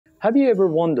Have you ever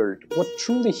wondered what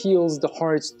truly heals the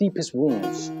heart's deepest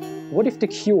wounds? What if the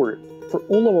cure for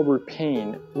all of our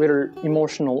pain, whether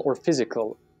emotional or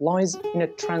physical, lies in a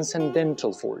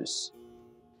transcendental force?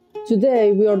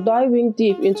 Today, we are diving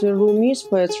deep into Rumi's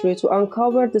poetry to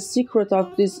uncover the secret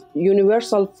of this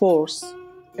universal force.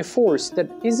 A force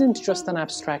that isn't just an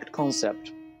abstract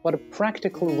concept, but a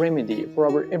practical remedy for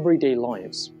our everyday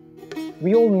lives.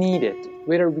 We all need it,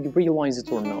 whether we realize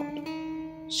it or not.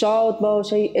 شاد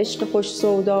باش ای عشق خوش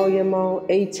سودای ما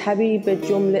ای طبیب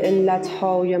جمله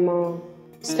علتهای ما.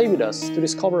 Stay with us to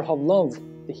discover how love,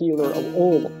 the healer of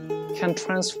all, can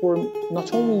transform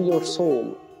not only your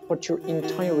soul, but your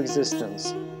entire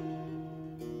existence.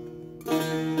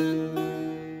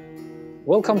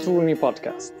 Welcome to Rumi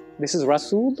Podcast. This is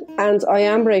Rasoul. And I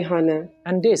am Reihaneh.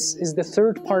 And this is the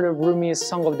third part of Rumi's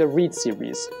Song of the Reed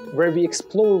series, where we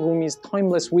explore Rumi's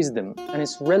timeless wisdom and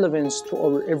its relevance to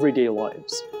our everyday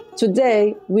lives.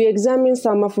 Today, we examine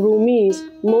some of Rumi's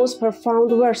most profound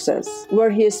verses,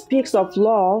 where he speaks of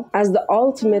love as the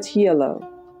ultimate healer.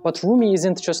 But Rumi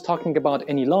isn't just talking about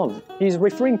any love. He is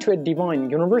referring to a divine,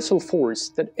 universal force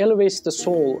that elevates the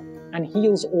soul and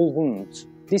heals all wounds.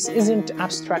 This isn't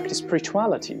abstract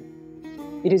spirituality.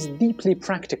 It is deeply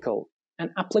practical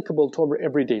and applicable to our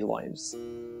everyday lives.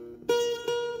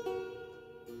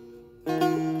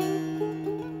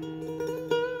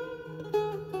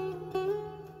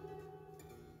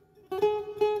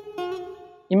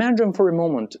 Imagine for a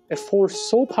moment a force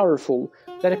so powerful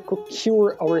that it could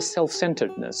cure our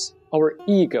self-centeredness, our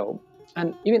ego,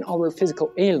 and even our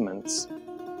physical ailments.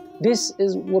 This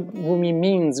is what Rumi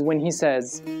means when he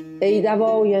says, ای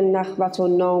دوای نخوت و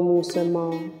ناموس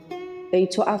ما ای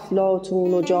تو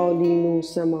افلاطون و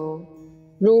جالینوس ما.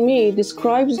 Rumi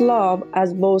describes love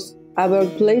as both our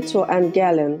Plato and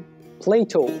Galen.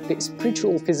 Plato, the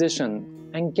spiritual physician,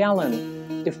 and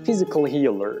Galen, the physical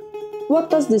healer. What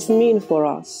does this mean for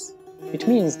us? It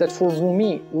means that for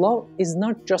Rumi, love is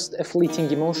not just a fleeting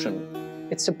emotion.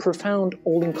 It's a profound,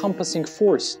 all-encompassing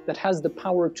force that has the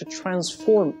power to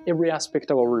transform every aspect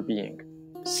of our being.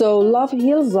 So love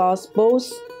heals us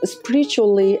both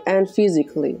spiritually and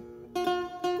physically.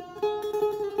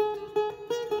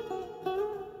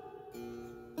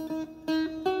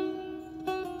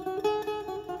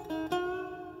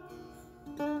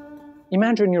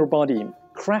 Imagine your body,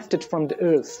 crafted from the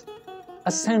earth,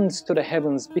 ascends to the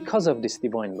heavens because of this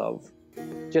divine love.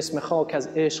 جسم خاک از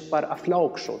عشق بر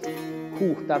افلاک شد.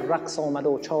 کوه در رقص آمد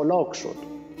و چالاک شد.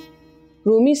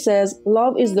 Rumi says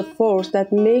love is the force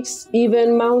that makes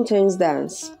even mountains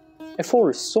dance. A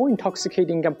force so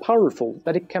intoxicating and powerful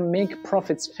that it can make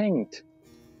prophets faint.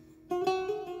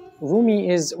 Rumi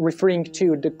is referring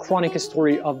to the chronic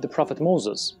story of the prophet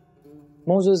Moses.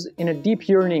 Moses, in a deep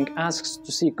yearning, asks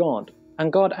to see God,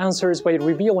 and God answers by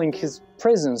revealing his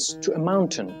presence to a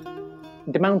mountain.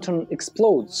 The mountain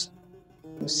explodes.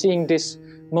 Seeing this,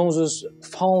 Moses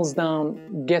falls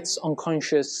down, gets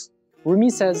unconscious.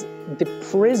 Rumi says the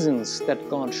presence that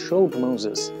God showed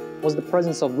Moses was the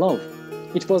presence of love.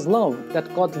 It was love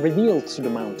that God revealed to the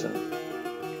mountain.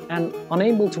 And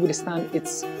unable to withstand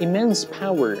its immense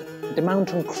power, the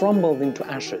mountain crumbled into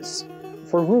ashes.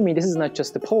 For Rumi, this is not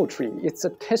just a poetry, it's a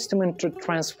testament to the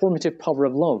transformative power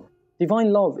of love.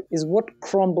 Divine love is what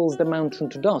crumbles the mountain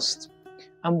to dust,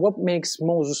 and what makes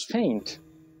Moses faint.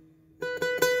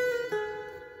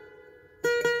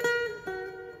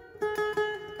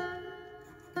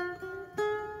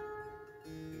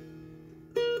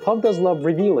 How does love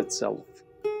reveal itself?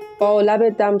 با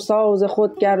لب دمساز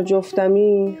خود گر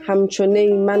جفتمی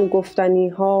همچنین من گفتنی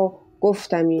ها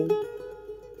گفتمی.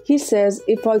 He says,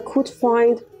 if I could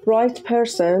find right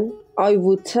person, I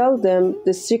would tell them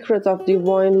the secret of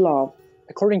divine love.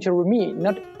 According to Rumi,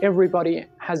 not everybody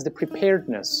has the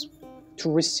preparedness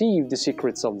to receive the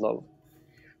secrets of love.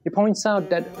 He points out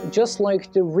that just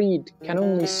like the reed can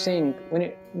only sing when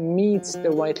it meets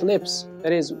the right lips,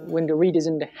 that is, when the reed is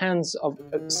in the hands of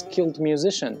a skilled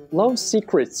musician, love's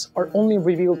secrets are only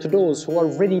revealed to those who are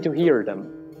ready to hear them,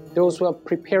 those who have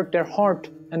prepared their heart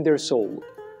and their soul.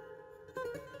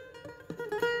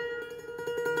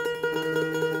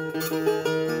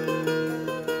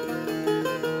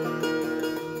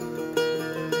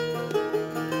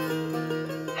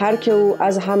 هر که او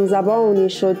از همزبانی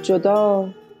شد جدا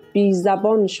بی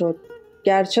زبان شد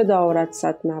گرچه دارد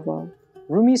صد نوا.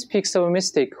 Rumi speaks of a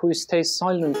mystic who stays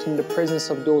silent in the presence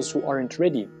of those who aren't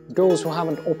ready, those who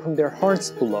haven't opened their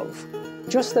hearts to love.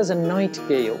 Just as a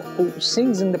nightingale who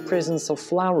sings in the presence of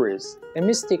flowers, a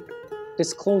mystic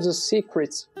discloses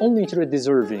secrets only to the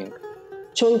deserving.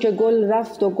 چون که گل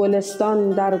رفت و گلستان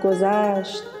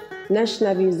درگذشت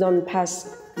نشنوی زان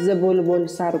پس ز بلبل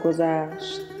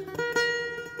سرگذشت.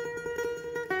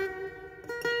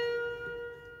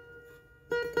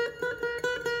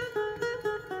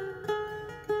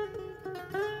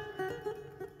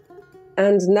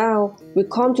 And now we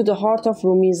come to the heart of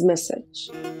Rumi's message.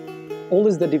 All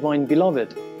is the divine beloved,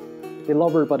 the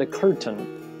lover but a curtain.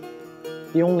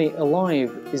 The only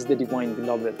alive is the divine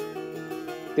beloved,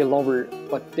 the lover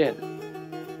but dead.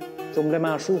 جمله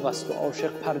معشوق است و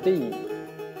عاشق پرده‌ای،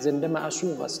 زنده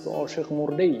معشوق است و عاشق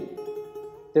مرده‌ای.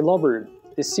 The lover,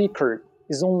 the seeker,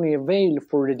 is only a veil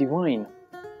for the divine,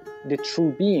 the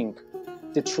true being,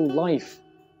 the true life,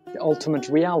 the ultimate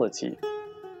reality.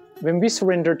 When we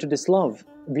surrender to this love,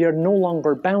 we are no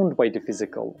longer bound by the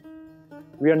physical.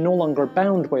 We are no longer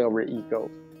bound by our ego.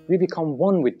 We become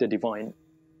one with the divine.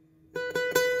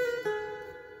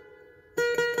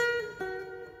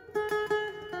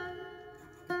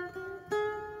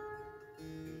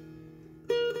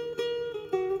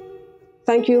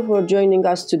 Thank you for joining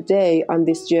us today on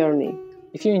this journey.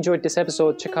 If you enjoyed this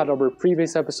episode, check out our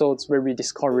previous episodes where we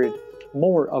discovered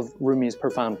more of Rumi's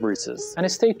profound verses. And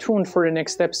stay tuned for the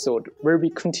next episode where we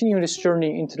continue this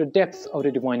journey into the depth of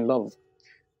the divine love,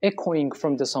 echoing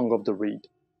from the Song of the Reed.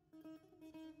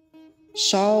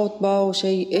 شاد باش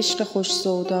ای عشق خوش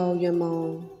سودای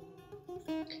ما،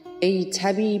 ای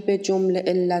طبیب جمله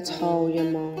علتهای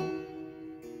ما،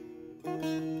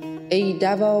 ای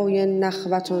دوای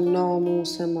نخوت و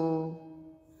ناموس ما،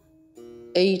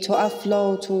 ای تو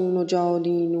افلاطون و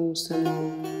جالینوس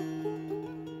ما.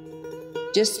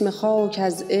 جسم خاک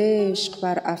از عشق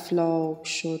بر افلاک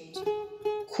شد،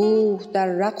 کوه در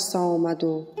رقص آمد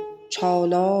و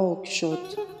چالاک شد.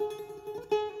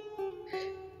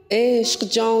 عشق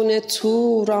جان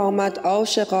تور آمد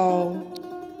عاشقا،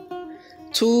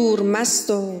 تور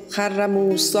مست و خر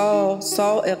موسی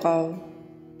صاعقا.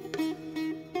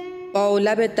 با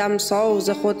لب دمساز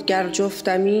خود گر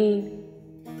جفتمی،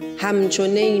 همچو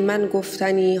نی من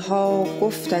گفتنی ها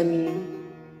گفتمی.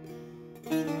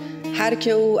 هر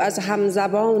که او از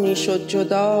همزبانی شد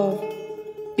جدا،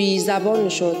 بی زبان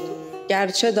شد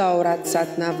گرچه دارد صد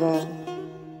نوا.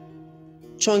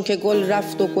 چون که گل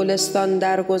رفت و گلستان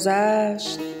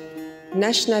درگذشت،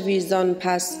 نشنوی زان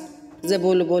پس ز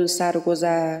بلبل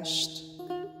سرگذشت.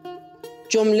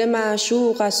 جمله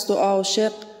معشوق است و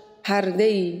عاشق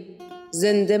پرده‌ای،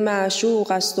 زنده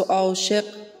معشوق است و عاشق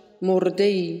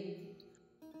مرده‌ای.